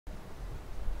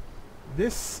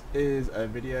This is a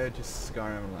video to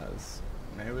SkyrimLazz.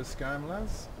 Now who is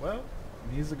SkyrimLazz? Well,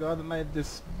 he's the guy that made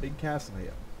this big castle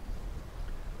here.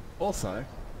 Also,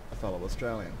 a fellow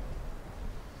Australian.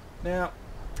 Now,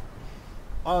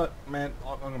 man,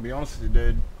 I'm gonna be honest with you,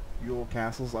 dude. Your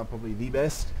castles are probably the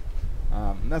best.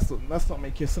 That's not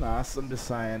me kissing ass. I'm just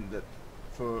saying that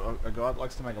for a guy that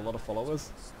likes to make a lot of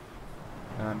followers,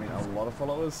 and I mean a lot of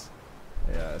followers.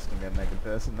 Yeah, it's gonna be a naked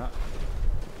person. No.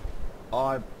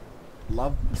 I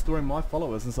love storing my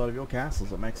followers inside of your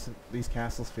castles. It makes these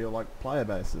castles feel like player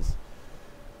bases.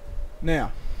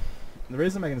 Now, the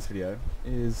reason I'm making this video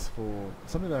is for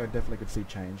something that I definitely could see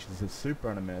change, because it's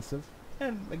super unimmersive,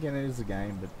 and again it is a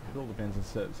game, but it all depends on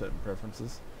certain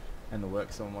preferences and the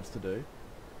work someone wants to do.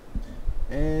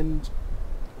 And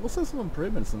also some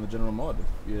improvements in the general mod,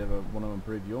 if you ever want to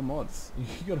improve your mods. You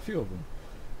got a few of them.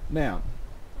 Now,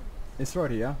 this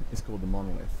right here is called the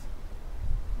Monolith,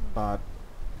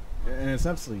 and it's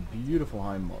absolutely beautiful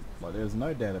home mod, like there's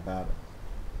no doubt about it.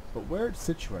 But where it's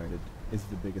situated is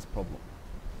the biggest problem.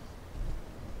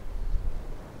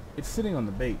 It's sitting on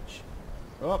the beach.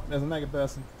 Oh, there's a naked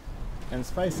person, and it's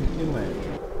facing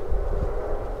inland.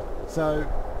 So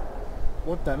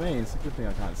what that means, a good thing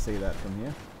I can't see that from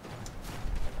here.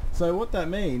 So what that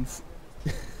means,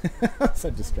 I'm so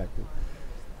distracted,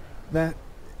 that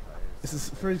this is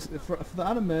for the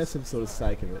unimmersive sort of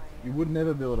sake of it, you would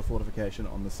never build a fortification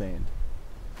on the sand.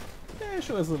 Yeah,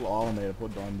 sure, there's a little island there to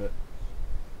put down, but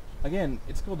again,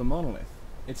 it's called the Monolith.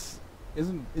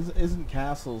 Isn't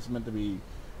castles meant to be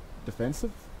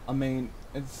defensive? I mean,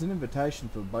 it's an invitation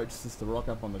for boats just to rock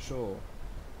up on the shore,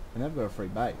 and they've got a free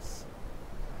base.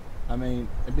 I mean,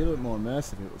 it'd be a little bit more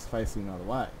immersive if it was facing the other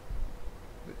way,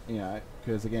 but, you know,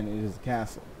 because again, it is a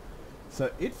castle. So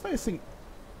it facing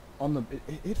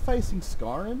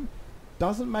Skyrim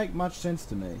doesn't make much sense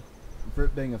to me for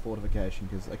it being a fortification,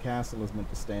 because a castle is meant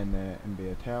to stand there and be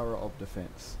a tower of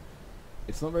defense.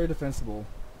 It's not very defensible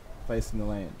facing the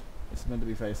land. It's meant to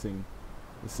be facing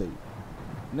the sea.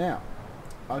 Now,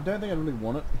 I don't think I really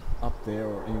want it up there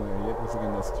or anywhere yet, because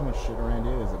again, there's too much shit around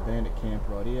here. There's a bandit camp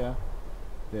right here.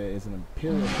 There is an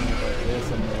imperial camp right there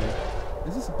somewhere.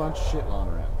 There's just a bunch of shit lying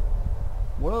around.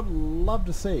 What I'd love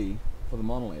to see for the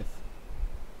Monolith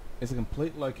is a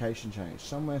complete location change,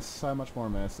 somewhere so much more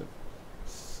immersive,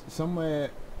 somewhere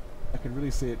I could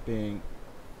really see it being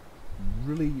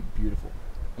really beautiful.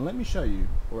 And let me show you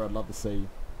where I'd love to see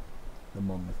the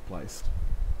Monolith placed.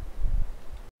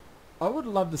 I would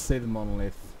love to see the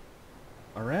Monolith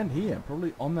around here,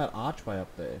 probably on that archway up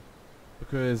there,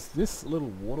 because this little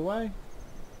waterway,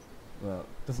 well,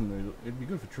 it doesn't really, it'd be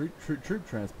good for troop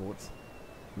transports,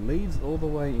 leads all the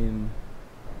way in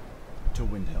to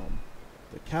Windhelm,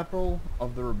 the capital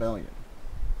of the rebellion.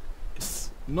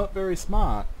 It's not very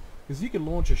smart, because you could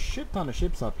launch a shit ton of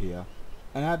ships up here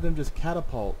and have them just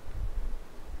catapult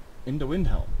into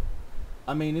Windhelm.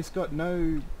 I mean, it's got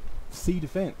no sea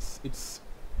defense. It's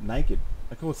naked.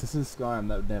 Of course, this is Skyrim,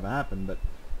 that would never happen, but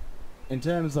in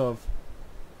terms of,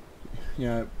 you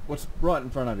know, what's right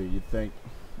in front of you, you'd think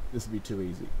this would be too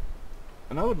easy.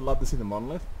 And I would love to see the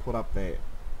Monolith put up there.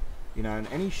 You know, and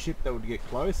any ship that would get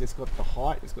close, it's got the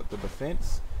height, it's got the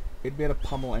defense. It'd be able to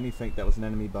pummel anything that was an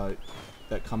enemy boat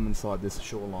that come inside this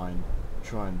shoreline,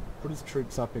 try and put its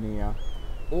troops up in here,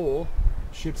 or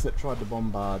ships that tried to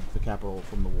bombard the capital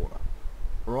from the water.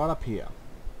 Right up here.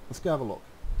 Let's go have a look.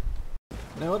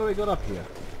 Now what do we got up here?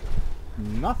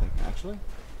 Nothing, actually.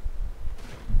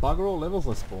 Bugger all levels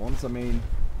of spawns. I mean,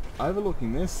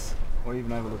 overlooking this, or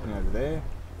even overlooking over there,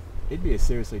 it'd be a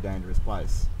seriously dangerous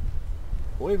place.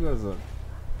 All you've got is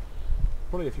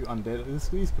probably a few undead.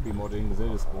 These could be modding because they're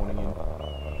just spawning in.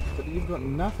 But you've got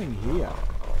nothing here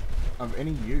of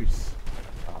any use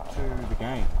to the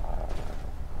game.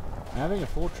 And having a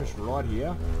fortress right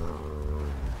here,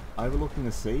 overlooking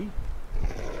the sea,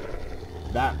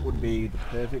 that would be the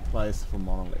perfect place for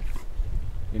Monolith.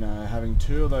 You know, having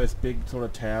two of those big sort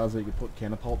of towers where you could put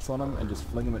catapults on them and just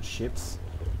fling them at ships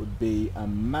would be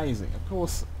amazing. Of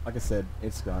course, like I said,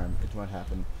 it's Skyrim, it won't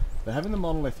happen. But having the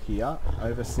Monolith here,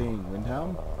 overseeing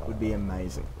Windhelm, would be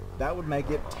amazing. That would make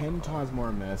it 10 times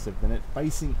more immersive than it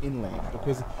facing inland,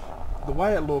 because the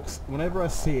way it looks, whenever I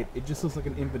see it, it just looks like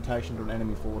an invitation to an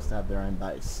enemy force to have their own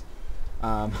base.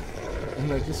 And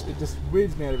it just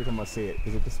weirds me out every time I see it,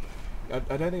 because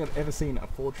I don't think I've ever seen a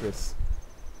fortress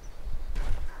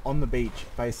on the beach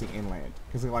facing inland,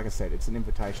 because like I said, it's an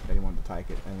invitation to anyone to take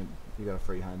it, and you got a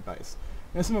free home base.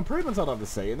 Now, some improvements I'd love to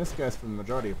see, and this goes for the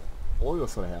majority of all your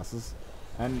sort of houses,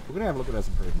 and we're going to have a look at those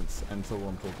improvements and see what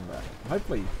I'm talking about.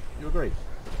 Hopefully you agree.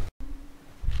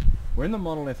 We're in the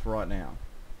Monolith right now.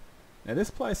 Now this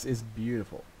place is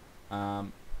beautiful.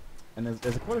 And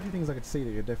there's quite a few things I could see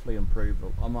that could definitely improve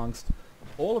amongst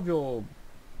all of your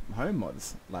home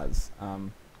mods, Laz.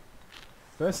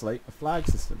 Firstly, a flag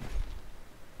system.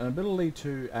 An ability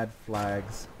to add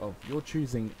flags of your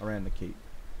choosing around the keep.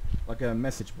 Like a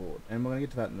message board. And we're going to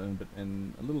get to that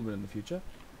in a little bit in the future.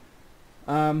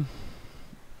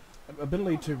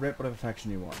 Ability to rep whatever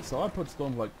faction you want. So I put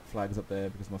Stormcloak flags up there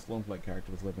because my Stormcloak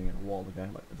character was living in a while ago,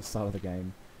 like at the start of the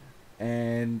game.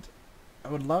 And I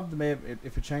would love to maybe,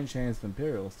 if it changed hands to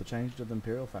Imperials, to change to the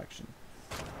Imperial faction.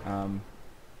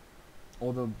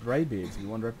 Or the Greybeards, if you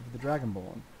want to rep it for the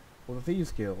Dragonborn. Or the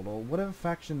Thieves Guild, or whatever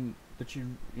faction that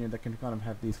you know that can kind of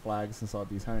have these flags inside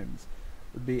these homes.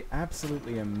 Would be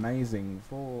absolutely amazing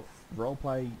for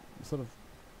roleplay sort of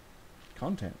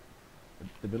content.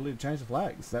 The ability to change the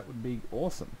flags, that would be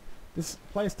awesome. This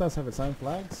place does have its own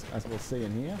flags, as we'll see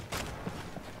in here.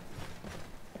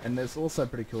 And it's also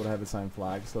pretty cool to have its own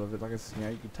flag, sort of like you know,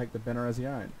 you could take the banner as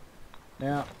your own.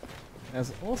 Now,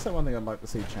 there's also one thing I'd like to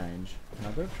see change, and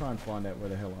I've got to try and find out where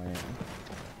the hell I am.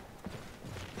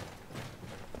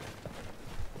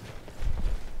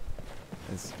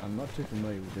 As I'm not too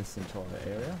familiar with this entire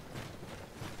area.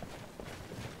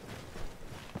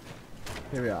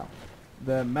 Here we are.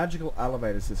 The magical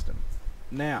elevator system.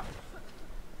 Now,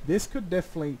 this could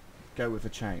definitely go with a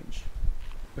change.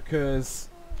 Because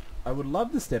I would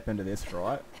love to step into this,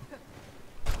 right?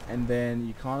 And then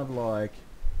you kind of like...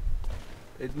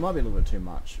 It might be a little bit too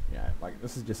much. Yeah, like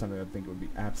this is just something I think would be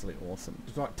absolutely awesome.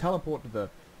 Just like teleport to the...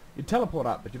 You'd teleport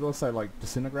up, but you'd also like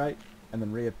disintegrate and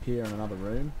then reappear in another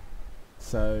room.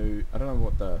 So, I don't know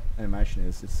what the animation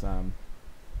is. It's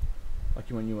like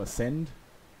when you ascend.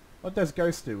 Like those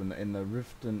ghosts do in the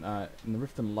Rift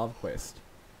and Love quest.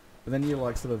 But then you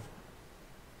like sort of,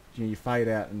 you know, you fade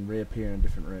out and reappear in a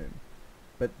different room.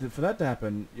 But for that to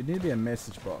happen, you need to be a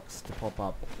message box to pop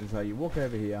up. So you walk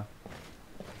over here,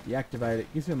 you activate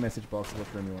it, gives you a message box of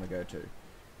which room you want to go to.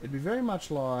 It'd be very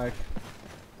much like...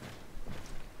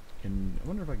 I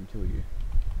wonder if I can kill you.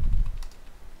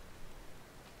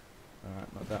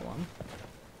 Alright, not that one.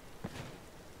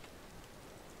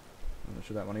 I'm not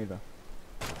sure that one either.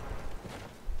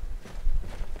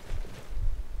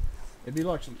 It'd be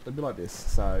like this.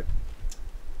 So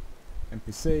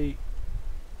NPC.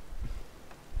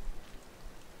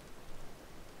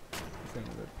 Thing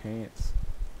with the pants.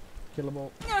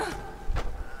 Killable.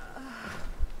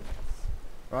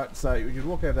 Right, so you'd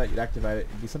walk over that, you'd activate it,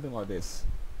 it'd be something like this.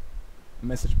 A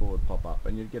message board would pop up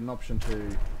and you'd get an option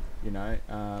to, you know,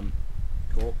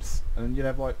 corpse, and then you'd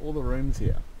have like all the rooms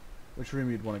here. Which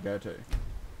room you'd want to go to.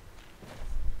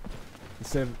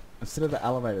 Instead of the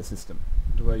elevator system,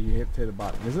 to where you hit a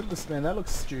button. Man, that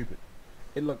looks stupid.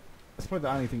 It's probably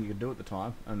the only thing you could do at the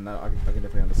time, and I can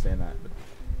definitely understand that. But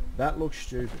that looks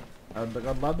stupid. I'd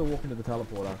love to walk into the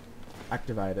teleporter,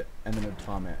 activate it, and then it'd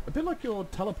time out. A bit like your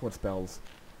teleport spells,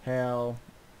 how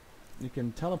you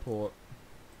can teleport,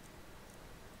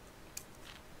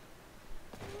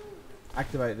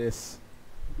 activate this,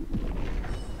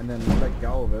 and then let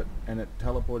go of it, and it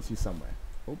teleports you somewhere.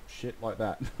 Oh shit, like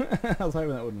that. I was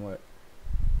hoping that wouldn't work.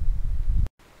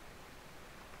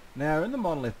 Now, in the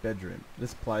monolith bedroom,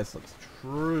 this place looks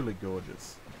truly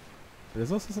gorgeous. But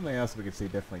there's also something else we could see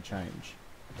definitely change.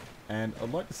 And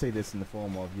I'd like to see this in the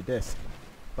form of your desk.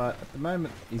 But at the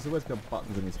moment, he's always got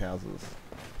buttons in his houses.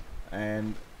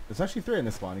 And there's actually 3 in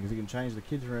this one, because you can change the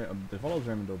kids' room, the follower's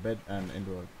room into a bed and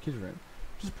into a kids' room.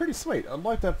 Which is pretty sweet. I'd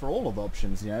like that for all of the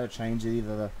options, you know, change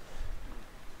either the...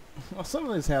 Well, some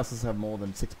of these houses have more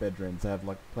than 6 bedrooms, they have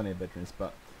like plenty of bedrooms,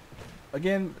 but...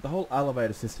 Again, the whole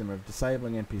elevator system of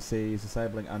disabling NPCs,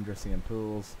 disabling undressing and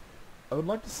pools, I would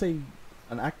like to see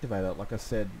an activator, like I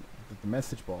said, the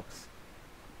message box,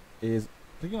 is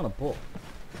clicking on a book.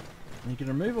 And you can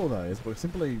remove all those by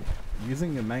simply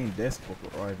using your main desk book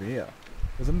right over here.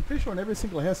 Because I'm pretty sure in every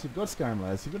single house you've got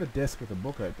SkyrimLazz, you've got a desk with a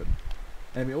book open.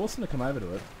 And it'd be awesome to come over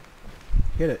to it,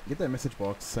 get that message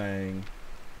box saying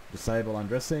disable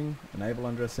undressing, enable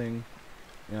undressing,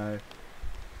 you know,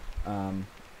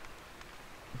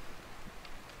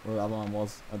 well, the other one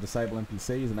was disable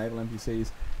NPCs, enable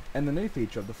NPCs, and the new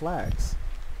feature of the flags.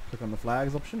 Click on the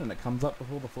flags option and it comes up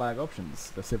with all the flag options.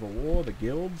 The Civil War, the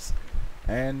guilds,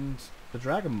 and the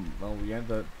dragon, well, yeah,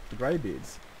 the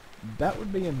Greybeards. That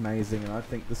would be amazing, and I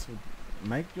think this would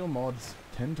make your mods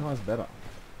 10 times better.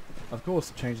 Of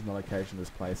course, changing the location of this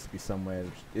place to be somewhere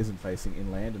which isn't facing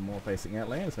inland and more facing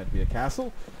outland. It's meant to be a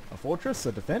castle, a fortress,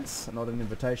 a defense, not an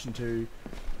invitation to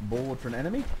board for an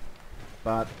enemy.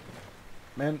 But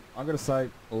man, I'm going to say,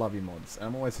 I love your mods. And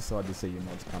I'm always excited to see your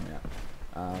mods come out.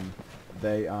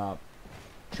 They are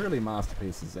truly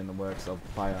masterpieces in the works of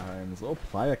player homes or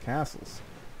player castles.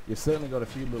 You've certainly got a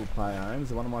few little player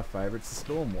homes. One of my favourites is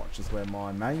Stormwatch, is where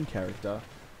my main character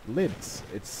lives.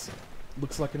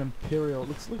 Looks like an imperial,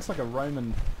 looks like a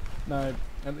Roman, no,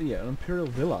 yeah, an imperial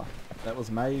villa that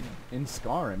was made in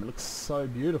Skyrim. It looks so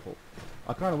beautiful.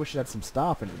 I kind of wish it had some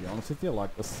staff in it, to be honest with you,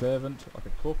 like a servant, like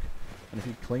a cook, and a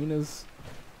few cleaners,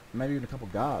 maybe even a couple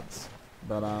guards.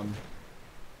 But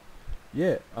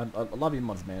yeah, I love your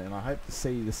mods, man, and I hope to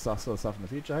see this sort of stuff in the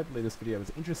future. Hopefully this video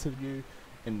has interested you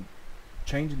in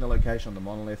changing the location on the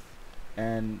monolith,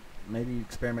 and maybe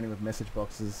experimenting with message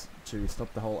boxes to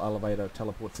stop the whole elevator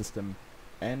teleport system,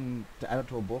 and to add it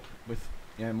to a book with,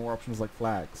 you know, more options like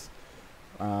flags.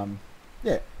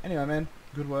 Yeah, anyway, man,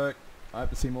 good work. I hope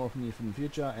to see more from you from the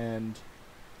future, and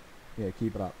yeah,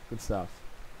 keep it up. Good stuff.